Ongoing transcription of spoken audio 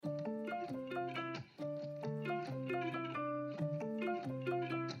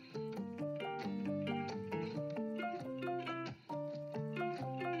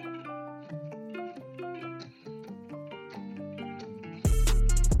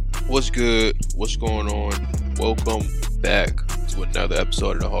What's good? What's going on? Welcome back to another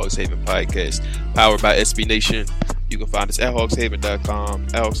episode of the Hogs Haven podcast, powered by SB Nation. You can find us at hogshaven.com,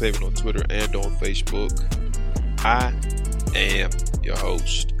 at hogshaven on Twitter and on Facebook. I am your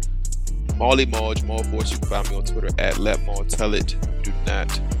host, Marley Marge, Maul Force. You can find me on Twitter at Let Maul Tell It. Do not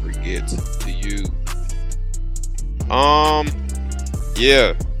forget the U. About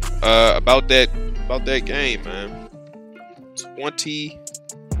that game, man. 20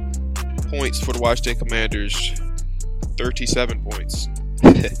 points for the Washington Commanders, 37 points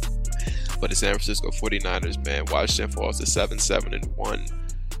for the San Francisco 49ers, man. Washington falls to 7-1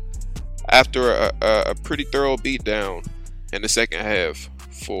 after a pretty thorough beatdown in the second half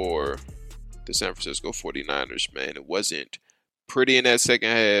for the San Francisco 49ers, man. It wasn't pretty in that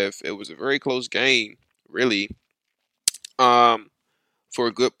second half. It was a very close game, really, for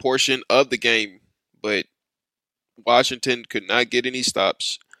a good portion of the game, but Washington could not get any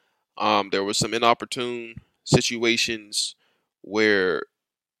stops. There was some inopportune situations where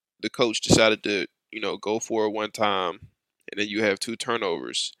the coach decided to, go for it one time, and then you have two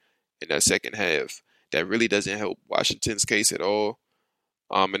turnovers in that second half. That really doesn't help Washington's case at all.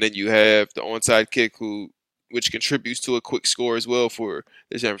 And then you have the onside kick, which contributes to a quick score as well for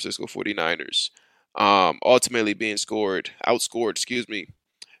the San Francisco 49ers. Ultimately being outscored,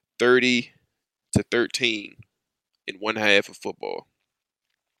 30-13 in one half of football.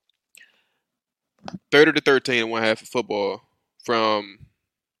 30-13 in one half of football from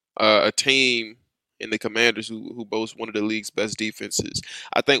a team in the Commanders who boast one of the league's best defenses.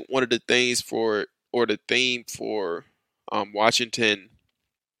 I think one of the things the theme for Washington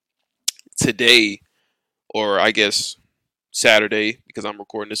today, or I guess Saturday, because I'm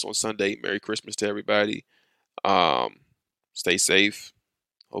recording this on Sunday. Merry Christmas to everybody. Stay safe.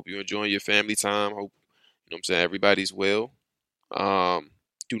 Hope you're enjoying your family time. Hope everybody's well.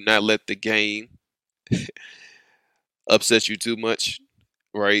 Do not let the game upset you too much,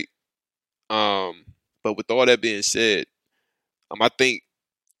 right? But with all that being said, I think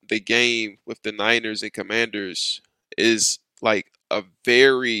the game with the Niners and Commanders is like a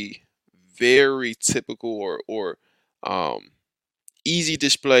very, very typical or easy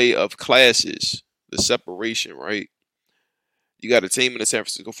display of classes, the separation, right? You got a team in the San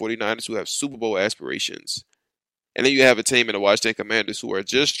Francisco 49ers who have Super Bowl aspirations. And then you have a team in the Washington Commanders who are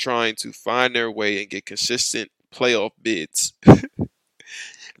just trying to find their way and get consistent playoff bids.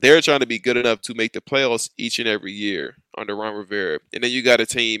 They're trying to be good enough to make the playoffs each and every year under Ron Rivera. And then you got a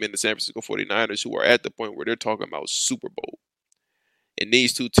team in the San Francisco 49ers who are at the point where they're talking about Super Bowl. And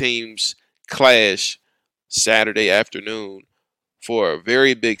these two teams clash Saturday afternoon for a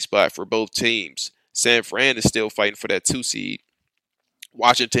very big spot for both teams. San Fran is still fighting for that 2 seed.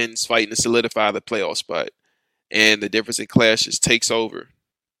 Washington's fighting to solidify the playoff spot. And the difference in classes takes over.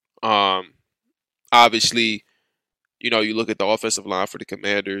 Obviously, you look at the offensive line for the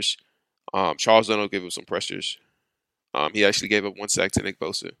Commanders. Charles Leno gave up some pressures. He actually gave up one sack to Nick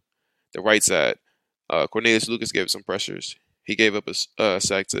Bosa. The right side, Cornelius Lucas gave up some pressures. He gave up a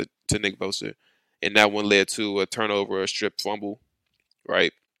sack to Nick Bosa. And that one led to a turnover, a strip fumble,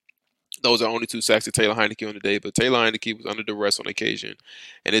 right? Those are only 2 sacks to Taylor Heinicke on the day, but Taylor Heinicke was under duress on occasion.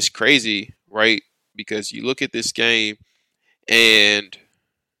 And it's crazy, right? Because you look at this game and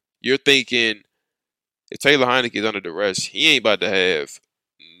you're thinking, if Taylor Heinicke is under duress, he ain't about to have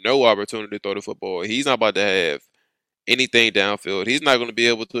no opportunity to throw the football. He's not about to have anything downfield. He's not going to be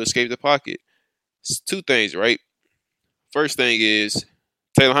able to escape the pocket. It's 2 things, right? First thing is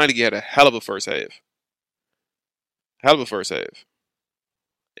Taylor Heinicke had a hell of a first half.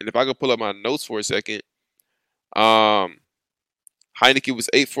 And if I could pull up my notes for a second, Heinicke was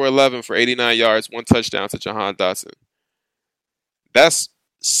 8 for 11 for 89 yards, 1 touchdown to Jahan Dotson. That's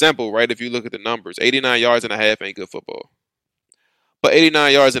simple, right? If you look at the numbers, 89 yards and a half ain't good football. But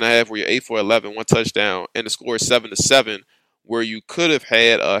 89 yards and a half where you're 8 for 11, 1 touchdown, and the score is 7-7, where you could have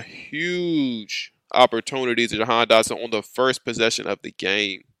had a huge opportunity to Jahan Dotson on the first possession of the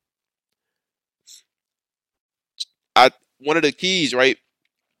game. One of the keys, right?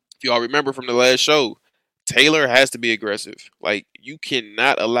 If y'all remember from the last show, Taylor has to be aggressive. Like, you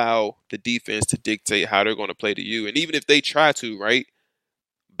cannot allow the defense to dictate how they're going to play to you. And even if they try to, right,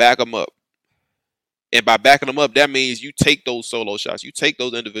 back them up. And by backing them up, that means you take those solo shots. You take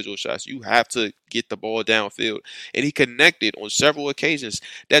those individual shots. You have to get the ball downfield. And he connected on several occasions.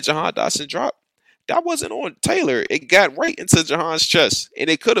 That Jahan Dotson drop, that wasn't on Taylor. It got right into Jahan's chest. And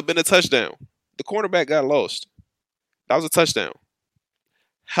it could have been a touchdown. The cornerback got lost. That was a touchdown.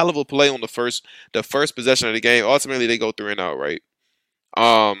 Hell of a play on the first possession of the game. Ultimately, they go 3 and out, right?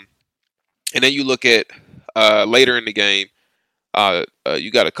 And then you look at later in the game,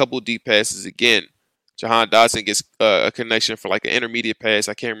 You got a couple deep passes again. Jahan Dotson gets a connection for like an intermediate pass.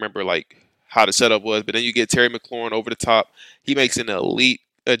 I can't remember like how the setup was, but then you get Terry McLaurin over the top. He makes an elite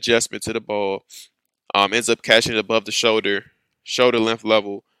adjustment to the ball. Ends up catching it above the shoulder length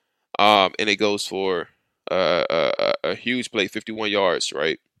level, and it goes for a huge play, 51 yards,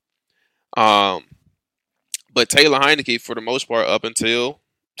 right? Um, but Taylor Heineke, for the most part, up until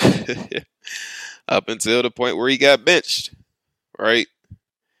the point where he got benched, right?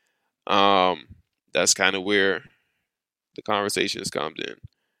 Um, that's kind of where the conversations comes in.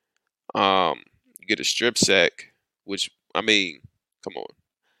 You get a strip sack, which I mean, come on,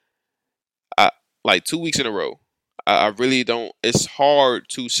 I like 2 weeks in a row. I really don't. It's hard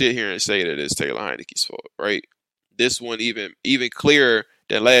to sit here and say that it's Taylor Heineke's fault, right? This one even clearer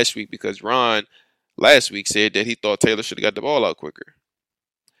than last week because Ron last week said that he thought Taylor should have got the ball out quicker.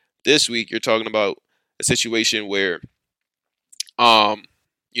 This week you're talking about a situation where,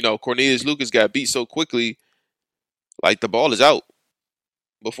 Cornelius Lucas got beat so quickly, like the ball is out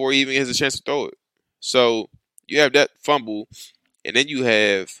before he even has a chance to throw it. So you have that fumble, and then you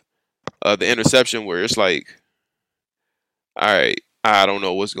have the interception where it's like, all right, I don't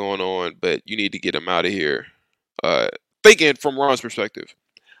know what's going on, but you need to get him out of here. Thinking from Ron's perspective,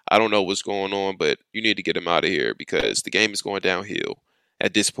 I don't know what's going on, but you need to get him out of here because the game is going downhill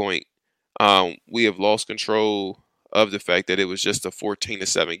at this point. We have lost control of the fact that it was just a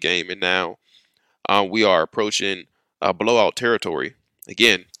 14-7 game, and now we are approaching blowout territory.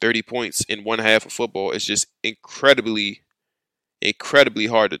 Again, 30 points in one half of football is just incredibly, incredibly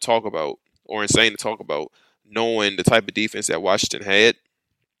hard to talk about or insane to talk about, knowing the type of defense that Washington had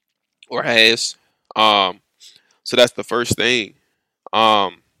or has. So that's the first thing.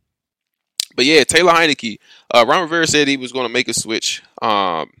 But yeah, Taylor Heineke. Ron Rivera said he was going to make a switch.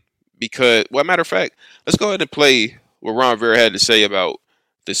 Because, well, matter of fact, let's go ahead and play what Ron Rivera had to say about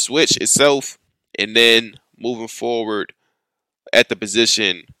the switch itself, and then moving forward at the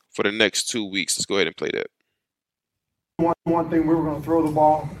position for the next 2 weeks. Let's go ahead and play that. One thing, we were going to throw the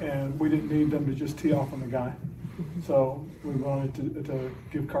ball, and we didn't need them to just tee off on the guy. So we wanted to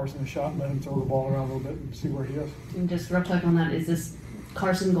give Carson a shot and let him throw the ball around a little bit and see where he is. And just real quick on that, is this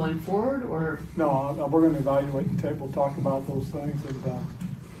Carson going forward or? No, we're going to evaluate the tape. We'll talk about those things, and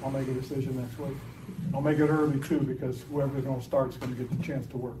I'll make a decision next week. I'll make it early too because whoever's going to start is going to get the chance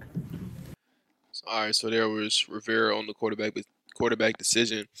to work. All right, so there was Rivera on the quarterback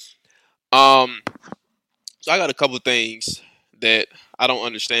decision. So I got a couple of things that I don't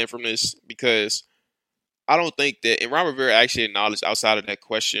understand from this because I don't think that, and Ron Rivera actually acknowledged outside of that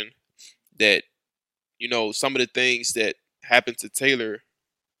question that, some of the things that happened to Taylor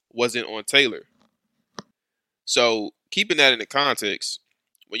wasn't on Taylor. So keeping that in the context,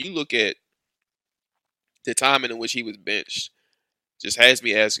 when you look at the timing in which he was benched, just has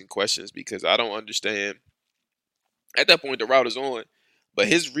me asking questions because I don't understand. At that point, the route is on, but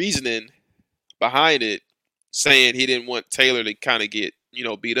his reasoning behind it, saying he didn't want Taylor to kind of get,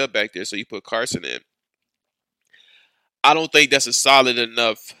 beat up back there, so he put Carson in. I don't think that's a solid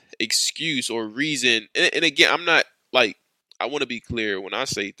enough excuse or reason. And again, I'm not like, I want to be clear when I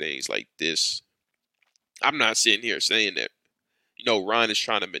say things like this. I'm not sitting here saying that, Ron is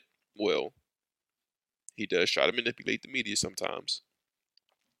trying to, well, he does try to manipulate the media sometimes.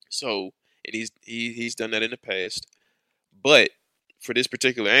 So, and he's done that in the past. But for this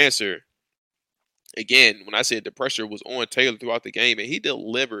particular answer, again, when I said the pressure was on Taylor throughout the game, and he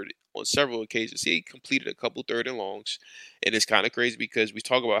delivered on several occasions. He completed a couple third and longs, and it's kind of crazy because we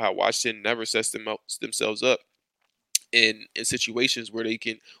talk about how Washington never sets themselves up in situations where they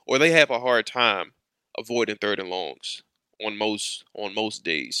can, or they have a hard time avoiding third and longs on most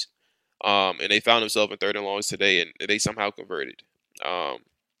days. And they found themselves in third and longs today, and they somehow converted.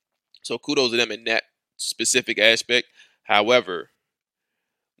 So kudos to them in that specific aspect. However,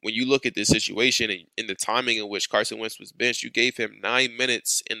 when you look at this situation and in the timing in which Carson Wentz was benched, you gave him 9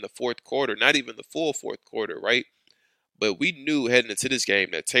 minutes in the fourth quarter, not even the full fourth quarter, right? But we knew heading into this game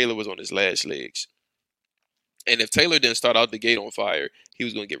that Taylor was on his last legs. And if Taylor didn't start out the gate on fire, he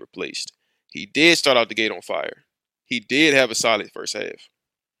was going to get replaced. He did start out the gate on fire. He did have a solid first half,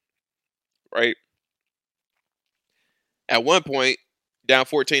 right? At one point, down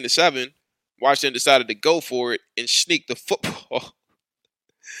 14-7, Washington decided to go for it and sneak the football.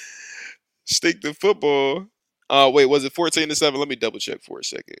 Wait, was it 14-7? Let me double check for a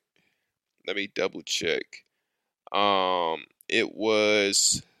second. It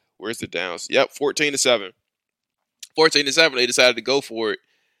was, where's the downs? Yep, 14-7. 14-7, they decided to go for it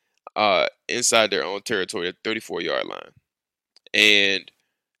inside their own territory at 34-yard line. And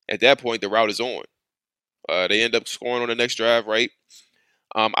at that point, the route is on. They end up scoring on the next drive, right?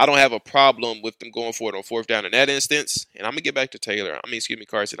 I don't have a problem with them going for it on fourth down in that instance. And I'm gonna get back to Taylor. Excuse me,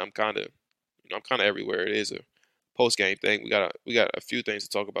 Carson. I'm kind of everywhere. It is a post game thing. We got a few things to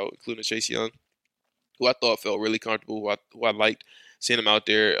talk about, including Chase Young, who I thought felt really comfortable, who I liked seeing him out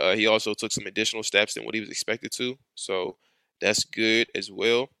there. He also took some additional steps than what he was expected to, so that's good as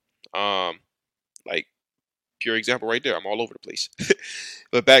well. Like pure example right there. I'm all over the place.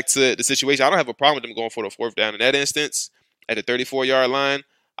 But back to the situation, I don't have a problem with them going for the fourth down in that instance at the 34-yard line.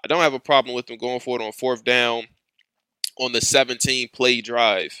 I don't have a problem with them going for it on fourth down on the 17-play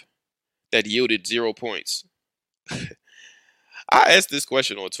drive that yielded 0 points. I asked this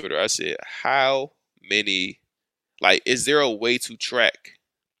question on Twitter. I said, how many, is there a way to track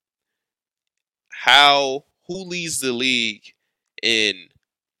who leads the league in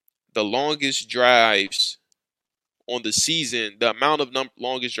the longest drives on the season, the amount of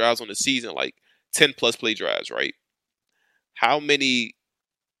longest drives on the season, like 10 plus play drives, right? How many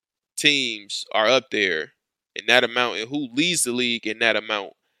teams are up there in that amount, and who leads the league in that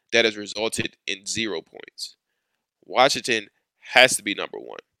amount that has resulted in 0 points? Washington has to be number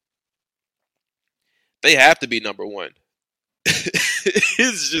one. They have to be number one.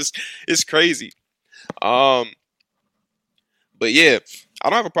 It's crazy. But yeah, I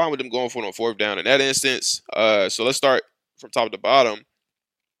don't have a problem with them going for it on fourth down in that instance. So let's start from top to bottom.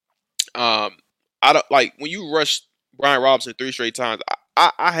 I don't like when you rush Brian Robinson 3 straight times.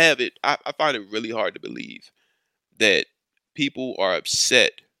 I find it really hard to believe that people are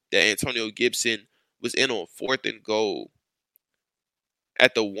upset that Antonio Gibson was in on 4th and goal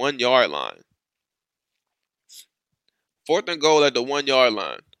at the 1 yard line. 4th and goal at the 1 yard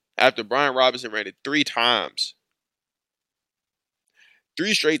line after Brian Robinson ran it 3 times.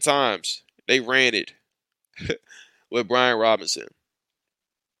 3 straight times they ran it with Brian Robinson.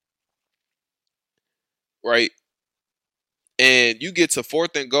 Right? And you get to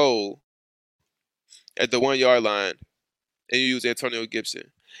 4th and goal at the 1 yard line and you use Antonio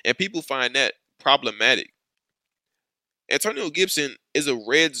Gibson. And people find that problematic. Antonio Gibson is a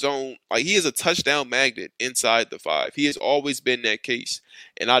red zone, he is a touchdown magnet inside the 5. He has always been that case.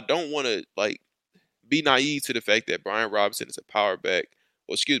 And I don't want to be naive to the fact that Brian Robinson is a power back.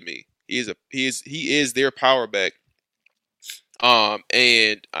 Well, excuse me. He is their power back.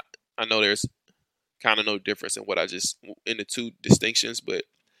 And I know there's kind of no difference in in the two distinctions, but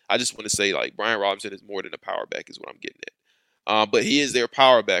I just want to say Brian Robinson is more than a power back is what I'm getting at. But he is their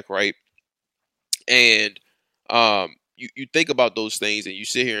power back, right? And you think about those things and you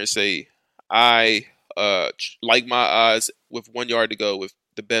sit here and say, I like my odds with 1 yard to go with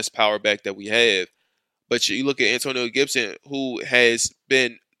the best power back that we have. But you look at Antonio Gibson, who has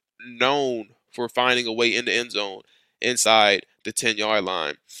been known for finding a way in the end zone inside the 10-yard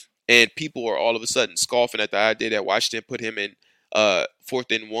line. And people are all of a sudden scoffing at the idea that Washington put him in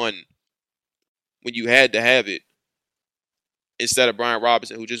 4th and 1 when you had to have it instead of Brian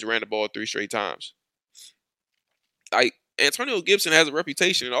Robinson, who just ran the ball 3 straight times. Antonio Gibson has a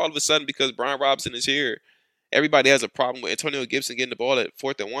reputation, and all of a sudden, because Brian Robinson is here, everybody has a problem with Antonio Gibson getting the ball at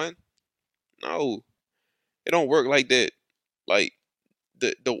 4th and 1. No, it don't work like that.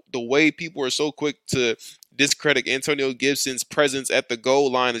 The way people are so quick to discredit Antonio Gibson's presence at the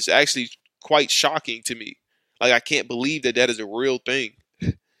goal line is actually quite shocking to me. I can't believe that is a real thing.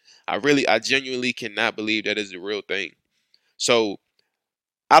 I genuinely cannot believe that is a real thing. So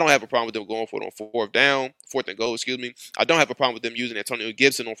I don't have a problem with them going for it on 4th and goal, excuse me. I don't have a problem with them using Antonio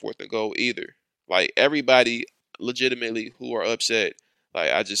Gibson on 4th and goal either. Everybody legitimately who are upset,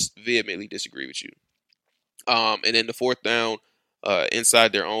 I just vehemently disagree with you. And then the 4th down,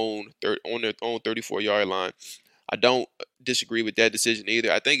 inside their own 34-yard line, I don't disagree with that decision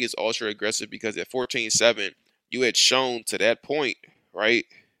either. I think it's ultra aggressive because at 14-7, you had shown to that point, right?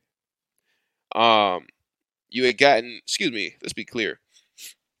 You had gotten, let's be clear.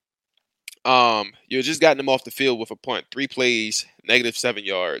 You had just gotten them off the field with a punt. 3 plays, -7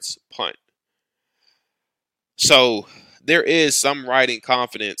 yards, punt. So there is some riding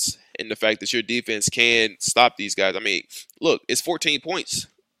confidence in the fact that your defense can stop these guys. Look, it's 14 points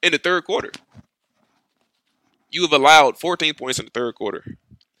in the third quarter. You have allowed 14 points in the third quarter.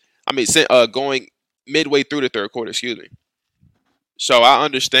 Going midway through the third quarter, excuse me. So I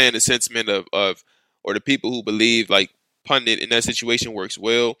understand the sentiment of or the people who believe punting in that situation works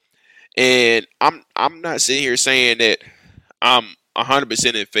well. And I'm not sitting here saying that I'm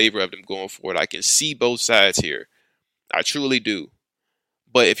 100% in favor of them going for it. I can see both sides here. I truly do.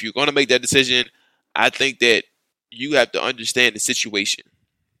 But if you're going to make that decision, I think that you have to understand the situation,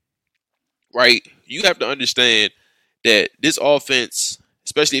 right? You have to understand that this offense,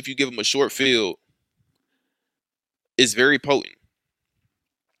 especially if you give them a short field, is very potent.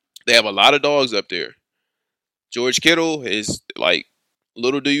 They have a lot of dogs up there. George Kittle is like,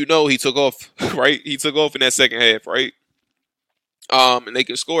 little do you know, he took off, right? He took off in that second half, right? And they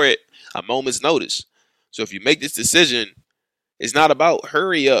can score at a moment's notice. So if you make this decision, it's not about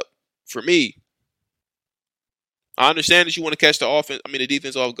hurry up for me. I understand that you want to catch the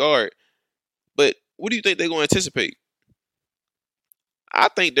defense off guard, but what do you think they're going to anticipate? I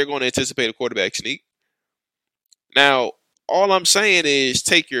think they're going to anticipate a quarterback sneak. Now, all I'm saying is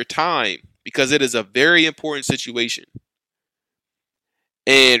take your time because it is a very important situation.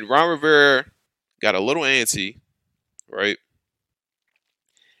 And Ron Rivera got a little antsy, right?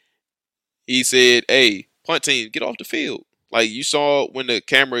 He said, hey, punt team, get off the field. Like you saw when the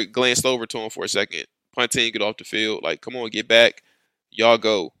camera glanced over to him for a second. Punt team, get off the field. Like, come on, get back. Y'all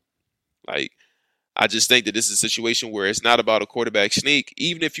go. Like, I just think that this is a situation where it's not about a quarterback sneak.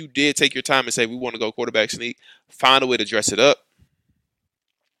 Even if you did take your time and say, we want to go quarterback sneak, find a way to dress it up.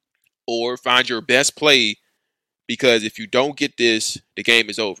 Or find your best play, because if you don't get this, the game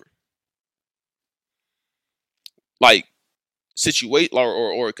is over. Like,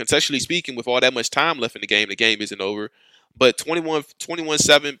 or contextually speaking, with all that much time left in the game isn't over. But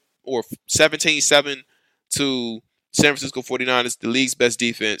 21-7 or 17-7 to San Francisco 49ers, the league's best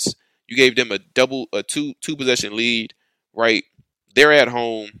defense. You gave them a two possession lead, right? They're at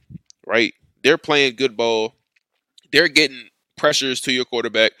home, right? They're playing good ball. They're getting pressures to your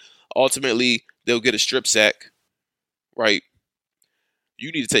quarterback. Ultimately, they'll get a strip sack, right?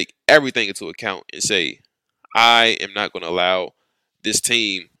 You need to take everything into account and say, I am not going to allow this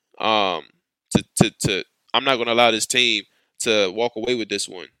team I'm not going to allow this team to walk away with this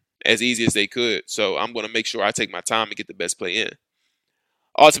one as easy as they could. So I'm going to make sure I take my time and get the best play in.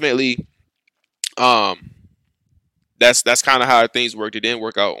 Ultimately, that's kind of how things worked. It didn't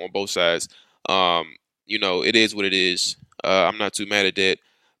work out on both sides. It is what it is. I'm not too mad at that.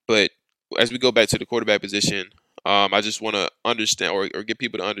 But as we go back to the quarterback position, I just want to understand or get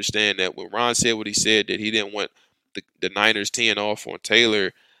people to understand that when Ron said what he said, that he didn't want the Niners teeing off on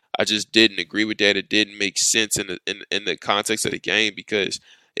Taylor, I just didn't agree with that. It didn't make sense in the context of the game, because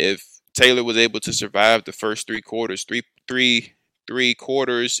if Taylor was able to survive the first three quarters, three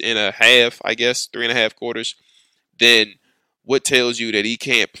quarters and a half, I guess, 3.5 quarters, then what tells you that he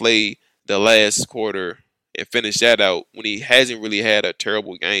can't play the last quarter and finish that out when he hasn't really had a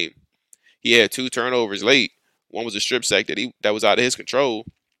terrible game? He had 2 turnovers late. One was a strip sack that was out of his control,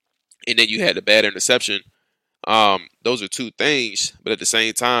 and then you had a bad interception. Those are 2 things, but at the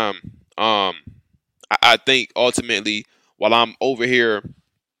same time, I think ultimately, while I'm over here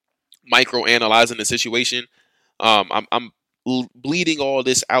micro-analyzing the situation, I'm bleeding all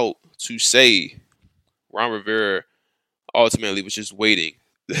this out to say Ron Rivera ultimately was just waiting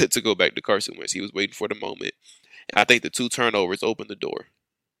to go back to Carson Wentz. He was waiting for the moment. And I think the 2 turnovers opened the door.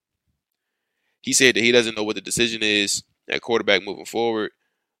 He said that he doesn't know what the decision is at quarterback moving forward.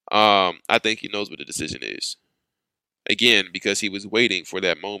 I think he knows what the decision is. Again, because he was waiting for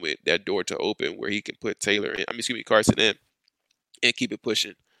that moment, that door to open where he can put Carson in and keep it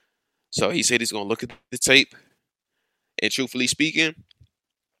pushing. So he said he's going to look at the tape. And truthfully speaking,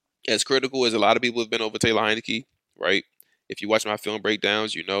 as critical as a lot of people have been over Taylor Heinicke, right? If you watch my film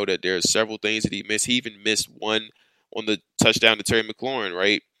breakdowns, you know that there's several things that he missed. He even missed one on the touchdown to Terry McLaurin,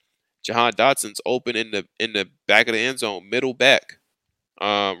 right? Jahan Dotson's open in the back of the end zone, middle back,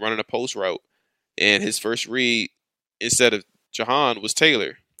 running a post route. And his first read, instead of Jahan, was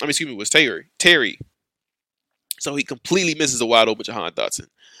Terry. So he completely misses a wide open Jahan Dotson.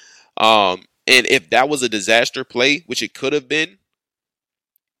 And if that was a disaster play, which it could have been,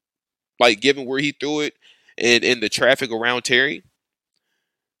 like given where he threw it and in the traffic around Terry,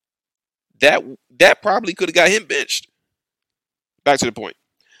 that probably could have got him benched. Back to the point.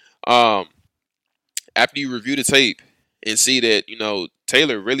 After you review the tape and see that,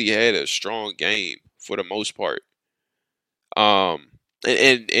 Taylor really had a strong game for the most part. And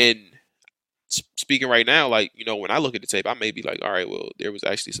speaking right now, like, when I look at the tape, I may be like, all right, well, there was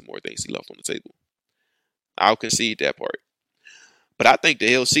actually some more things he left on the table. I'll concede that part. But I think that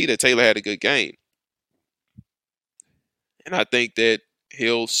he'll see that Taylor had a good game. And I think that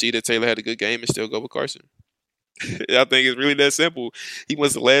he'll see that Taylor had a good game and still go with Carson. I think it's really that simple. He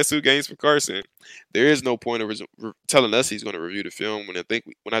wants the last 2 games for Carson. There is no point of telling us he's going to review the film when I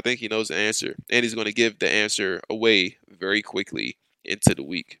think he knows the answer. And he's going to give the answer away very quickly into the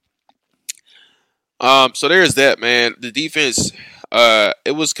week. So there's that, man. The defense,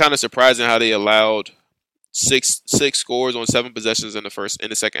 it was kind of surprising how they allowed six scores on 7 possessions in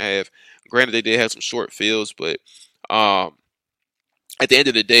the second half. Granted, they did have some short fields, but at the end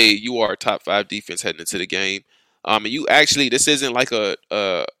of the day, you are a top 5 defense heading into the game. And you actually, this isn't like a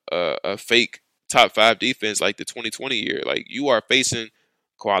fake top 5 defense like the 2020 year. Like, you are facing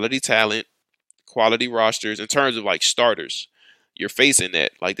quality talent, quality rosters in terms of like starters. You're facing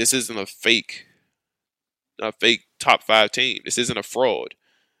that. Like, this isn't a fake top 5 team. This isn't a fraud.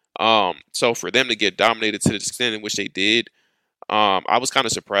 So for them to get dominated to the extent in which they did, I was kind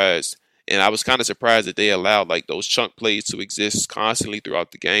of surprised. And I was kind of surprised that they allowed like those chunk plays to exist constantly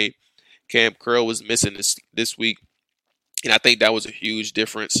throughout the game. Cam Curl was missing this week, and I think that was a huge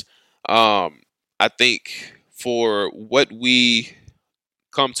difference. I think for what we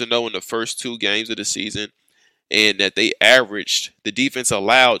come to know in the first 2 games of the season, and that they averaged, the defense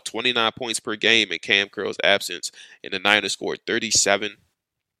allowed 29 points per game in Cam Curl's absence, and the Niners scored 37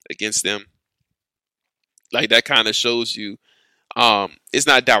 against them. Like, that kind of shows you it's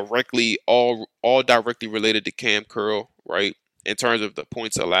not directly all directly related to Cam Curl, right? In terms of the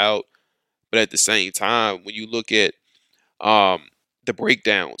points allowed, but at the same time, when you look at the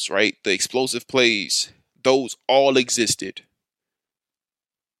breakdowns, right, the explosive plays, those all existed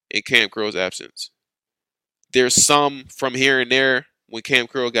in Cam Curl's absence. There's some from here and there when Cam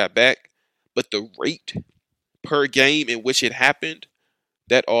Curl got back, but the rate per game in which it happened,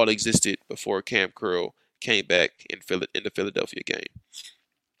 that all existed before Cam Curl came back in the Philadelphia game.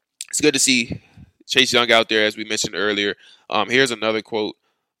 It's good to see Chase Young out there, as we mentioned earlier. Here's another quote,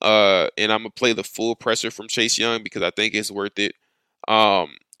 and I'm going to play the full presser from Chase Young because I think it's worth it.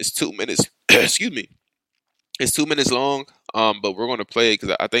 It's 2 minutes. Excuse me. It's 2 minutes long, but we're going to play it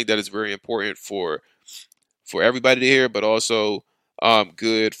because I think that is very important for everybody to hear, but also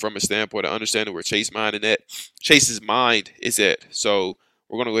good from a standpoint of understanding where Chase's mind is at. So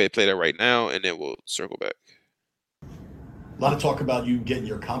we're going to go ahead and play that right now, and then we'll circle back. A lot of talk about you getting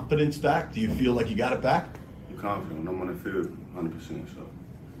your confidence back. Do you feel like you got it back? I'm confident. I'm on the field 100%, so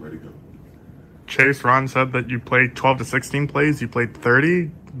ready to go. Chase, Ron said that you played 12 to 16 plays. You played 30.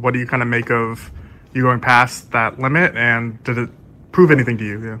 What do you kind of make of you going past that limit, and did it prove anything to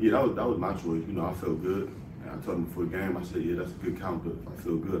you? Yeah, that was my choice. I felt good. And I told him before the game, I said, yeah, that's a good count, but if I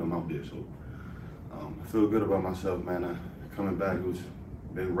feel good, I'm out there. So I feel good about myself, man. Coming back, it was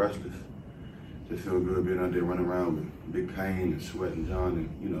been restless. Just feel good being out there running around with big pain and sweat and John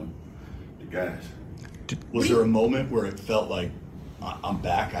and, the guys. Was there a moment where it felt like, I'm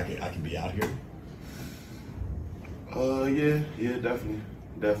back, I can be out here? Yeah, definitely.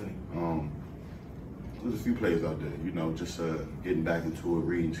 There's a few plays out there, just getting back into it,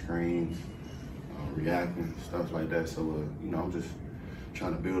 reading screens, reacting, stuff like that. So, I'm just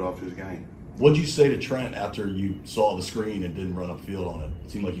trying to build off this game. What'd you say to Trent after you saw the screen and didn't run upfield on it?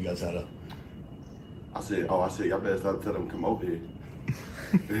 It seemed like you guys had I said, y'all better start telling them to come over here.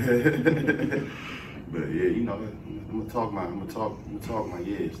 But yeah, I'm gonna talk my so.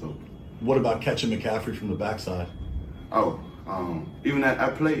 What about catching McCaffrey from the backside? Even that I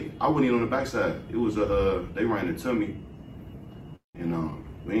played, I wasn't even on the backside. It was they ran it to me, and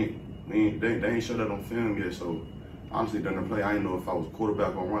they ain't showed that on film yet. So honestly, during the play, I didn't know if I was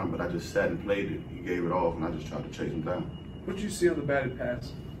quarterback or run, but I just sat and played it. He gave it off, and I just tried to chase him down. What did you see on the batted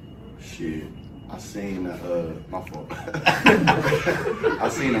pass? Shit, I seen my fault. I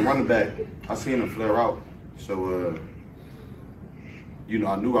seen the running back. I seen him flare out. So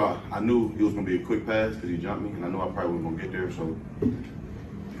I knew it was gonna be a quick pass because he jumped me, and I knew I probably wasn't gonna get there. So put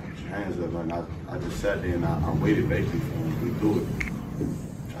your hands up, and I just sat there and I waited basically for him to do it.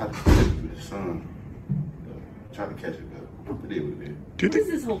 Tried to catch it with the sun. Tried to catch it, but it did what it did. What has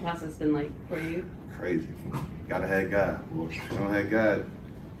this whole process been like for you? Crazy. Gotta have God. Boy, if you don't have God,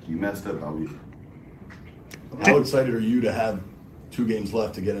 you messed up all week. How excited are you to have 2 games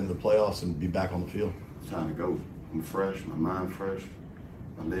left to get into the playoffs and be back on the field? It's time to go. I'm fresh, my mind fresh,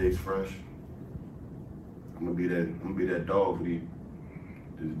 my legs fresh. I'm gonna be that dog for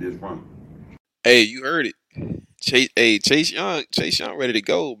this run. Hey, you heard it. Chase Young ready to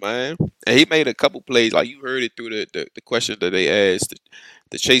go, man. And he made a couple plays. Like, you heard it through the question that they asked.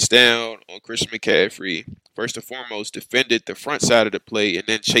 The chase down on Christian McCaffrey, first and foremost, defended the front side of the play and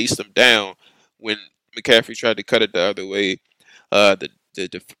then chased him down when McCaffrey tried to cut it the other way. The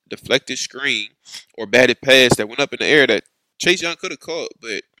deflected screen or batted pass that went up in the air that Chase Young could have caught,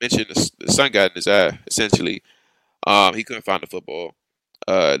 but mentioned the sun got in his eye, essentially. He couldn't find the football.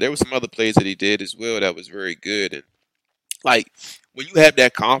 There were some other plays that he did as well that was very good. And, like, when you have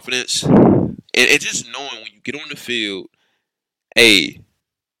that confidence and just knowing when you get on the field,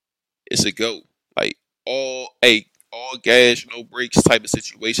 it's a go. Like, all gas, no brakes type of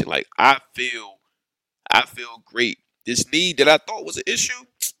situation. Like, I feel great. This knee that I thought was an issue,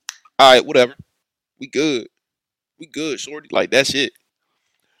 all right, whatever. We good, shorty. Like, that's it.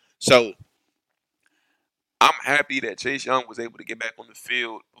 So I'm happy that Chase Young was able to get back on the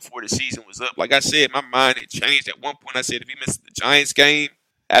field before the season was up. Like I said, my mind had changed. At one point, I said if he misses the Giants game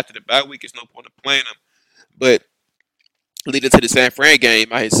after the bye week, there's no point in playing him. But leading to the San Fran game,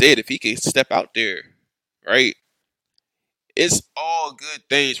 I had said if he can step out there, right, it's all good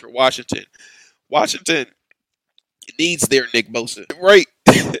things for Washington. Washington needs their Nick Bosa, right?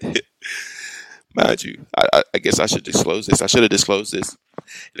 Mind you, I guess I should disclose this. I should have disclosed this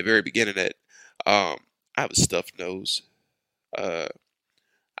in the very beginning that I have a stuffed nose. I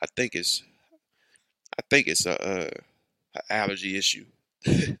think it's a allergy issue.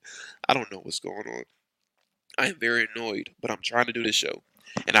 I don't know what's going on. I am very annoyed, but I'm trying to do this show,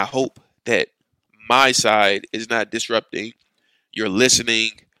 and I hope that my side is not disrupting your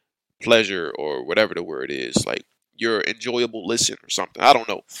listening pleasure or whatever the word is, like your enjoyable listen or something. I don't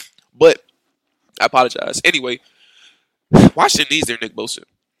know, but I apologize. Anyway, Washington needs their Nick Bosa,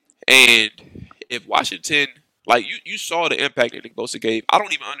 and if Washington, like you saw the impact that Nick Bosa gave. I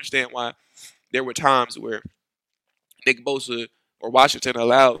don't even understand why there were times where Nick Bosa or Washington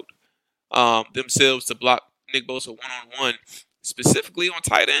allowed themselves to block Nick Bosa one-on-one, specifically on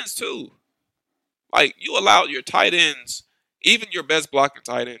tight ends too. Like, you allowed your tight ends, even your best blocking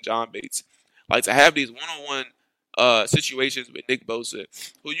tight end, John Bates, like to have these one-on-one situations with Nick Bosa,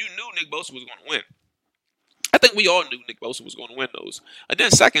 who you knew Nick Bosa was going to win. I think we all knew Nick Bosa was going to win those. And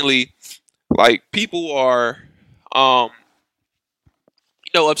then secondly, like, people are,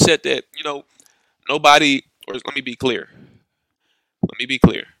 upset that, nobody, or let me be clear.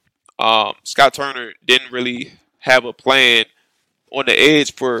 Scott Turner didn't really have a plan on the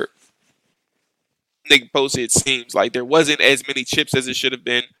edge for Nick Bosa. It seems like there wasn't as many chips as it should have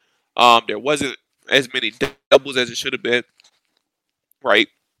been. There wasn't as many doubles as it should have been, right?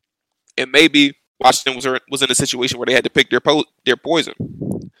 And maybe Washington was in a situation where they had to pick their poison.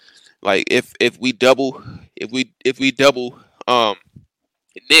 Like if we double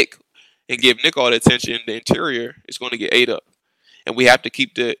Nick and give Nick all the attention, the interior is going to get ate up, and we have to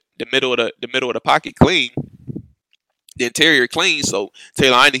keep the middle of the pocket clean, the interior clean, so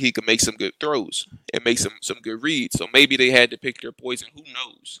Taylor Heinicke can make some good throws and make some good reads. So maybe they had to pick their poison. Who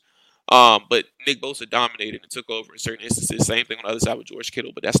knows? But Nick Bosa dominated and took over in certain instances. Same thing on the other side with George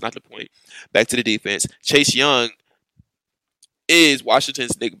Kittle, but that's not the point. Back to the defense. Chase Young is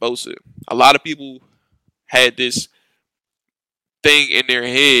Washington's Nick Bosa. A lot of people had this thing in their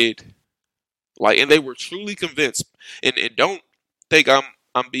head, like, and they were truly convinced. And don't think I'm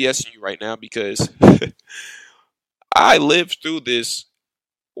BSing you right now, because I lived through this,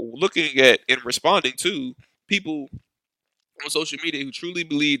 looking at and responding to people on social media who truly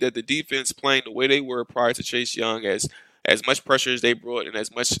believe that the defense playing the way they were prior to Chase Young, as much pressure as they brought and as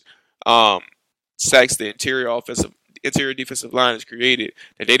much sacks the interior defensive line has created,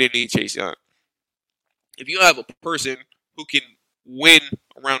 that they didn't need Chase Young. If you have a person who can win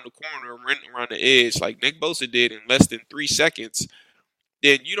around the corner, win around the edge, like Nick Bosa did in less than 3 seconds,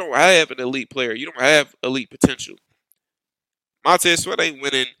 then you don't have an elite player. You don't have elite potential. Montez Sweat ain't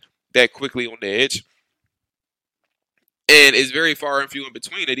winning that quickly on the edge. And it's very far and few in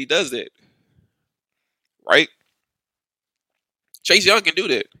between that he does that. Right? Chase Young can do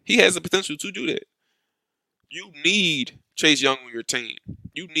that. He has the potential to do that. You need Chase Young on your team.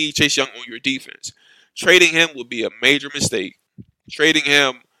 You need Chase Young on your defense. Trading him would be a major mistake. Trading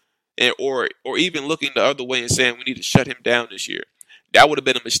him or even looking the other way and saying we need to shut him down this year, that would have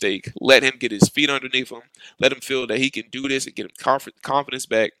been a mistake. Let him get his feet underneath him. Let him feel that he can do this and get him confidence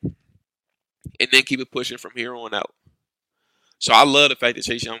back, and then keep it pushing from here on out. So I love the fact that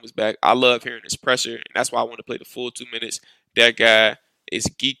Chase Young was back. I love hearing his pressure, and that's why I want to play the full 2 minutes. That guy is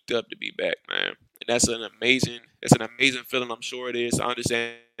geeked up to be back, man. And that's an amazing feeling. I'm sure it is. I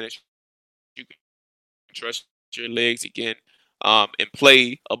understand that you can trust your legs again, and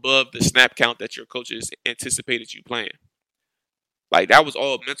play above the snap count that your coaches anticipated you playing. Like, that was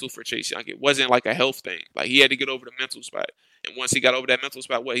all mental for Chase Young. It wasn't like a health thing. Like, he had to get over the mental spot. And once he got over that mental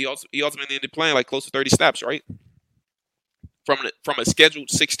spot, he ultimately ended playing like close to 30 snaps, right? From a scheduled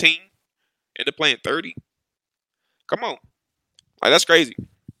 16 ended playing 30. Come on. Like, that's crazy.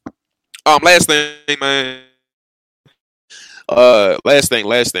 Last thing, man. Last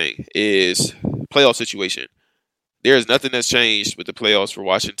thing is playoff situation. There's nothing that's changed with the playoffs for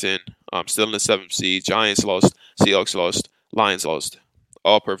Washington. Still in the 7th seed. Giants lost. Seahawks lost. Lions lost.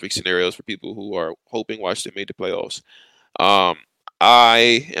 All perfect scenarios for people who are hoping Washington made the playoffs.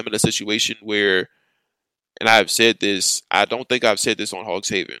 I am in a situation where, and I have said this, I don't think I've said this on Hogs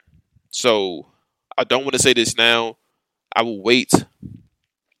Haven. So I don't want to say this now. I will wait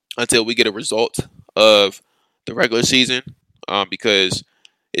until we get a result of the regular season, because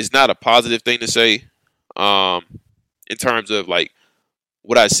it's not a positive thing to say. in terms of like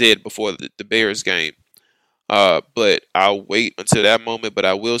what I said before the Bears game. But I'll wait until that moment. But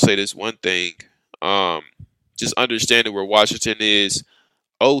I will say this one thing. Just understanding where Washington is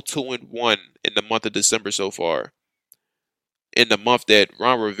 0-2-1 in the month of December so far. In the month that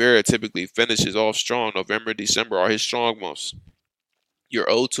Ron Rivera typically finishes off strong, November, December are his strong months. You're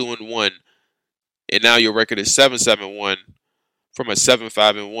 0-2-1, and now your record is 7-7-1 from a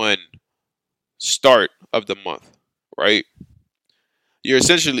 7-5-1 start of the month, right? You're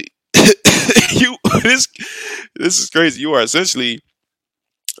essentially this is crazy. You are essentially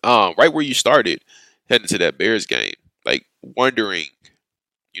right where you started heading to that Bears game, like wondering,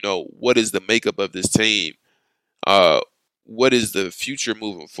 what is the makeup of this team? What is the future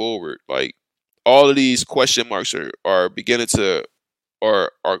moving forward? Like all of these question marks are beginning to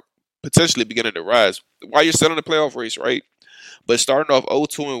or are potentially beginning to rise while you're still in the playoff race, right? But starting off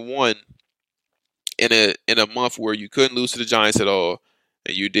 0-2-1 in a month where you couldn't lose to the Giants at all,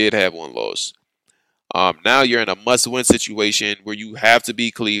 and you did have one loss. Now you're in a must-win situation where you have to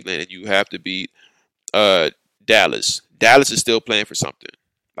beat Cleveland and you have to beat Dallas. Dallas is still playing for something.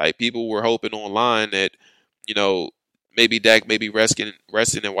 Like people were hoping online that, maybe Dak may be resting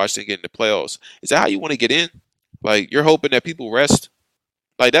and Washington get in the playoffs. Is that how you want to get in? Like you're hoping that people rest?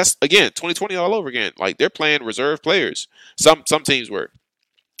 Like that's again 2020 all over again. Like they're playing reserve players. Some teams were.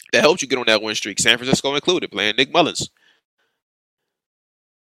 That helped you get on that win streak. San Francisco included, playing Nick Mullins.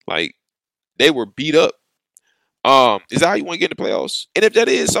 Like they were beat up. Is that how you want to get in the playoffs? And if that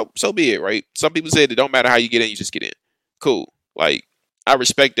is, so be it, right? Some people say it don't matter how you get in, you just get in. Cool. Like I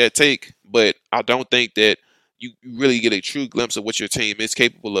respect that take, but I don't think that you really get a true glimpse of what your team is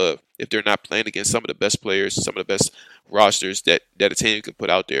capable of if they're not playing against some of the best players, some of the best rosters that a team can put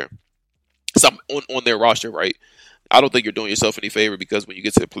out there. Some on their roster, right? I don't think you're doing yourself any favor because when you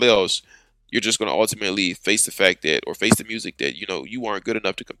get to the playoffs, you're just going to ultimately face the fact that, or face the music that, you aren't good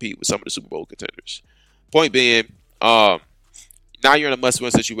enough to compete with some of the Super Bowl contenders. Point being, now you're in a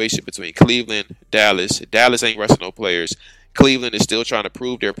must-win situation between Cleveland, Dallas. Dallas ain't resting no players. Cleveland is still trying to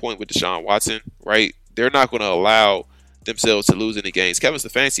prove their point with Deshaun Watson, right? They're not going to allow themselves to lose any games. Kevin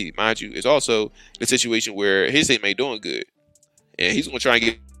Stefanski, mind you, is also in a situation where his team ain't doing good. And he's going to try and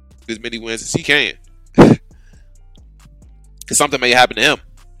get as many wins as he can. Because something may happen to him.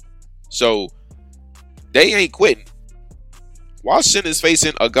 So, they ain't quitting. Washington is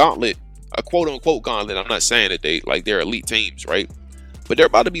facing a gauntlet, a quote-unquote gauntlet. I'm not saying that they're elite teams, right? But they're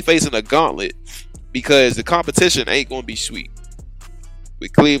about to be facing a gauntlet because the competition ain't going to be sweet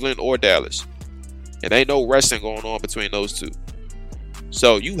with Cleveland or Dallas. And ain't no wrestling going on between those two.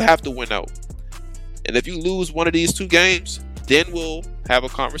 So you have to win out. And if you lose one of these two games, then we'll have a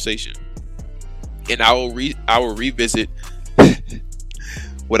conversation. And I will revisit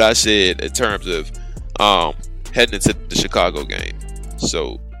what I said in terms of heading into the Chicago game.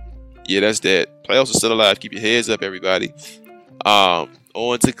 So yeah, that's that. Playoffs are still alive. Keep your heads up, everybody.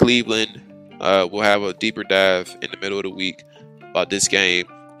 On to Cleveland. We'll have a deeper dive in the middle of the week about this game.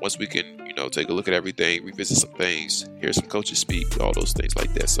 Once we can, take a look at everything, revisit some things, hear some coaches speak, all those things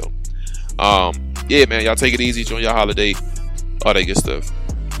like that. So, yeah, man, y'all take it easy. Enjoy your holiday. All that good stuff.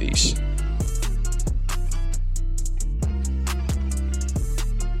 Peace.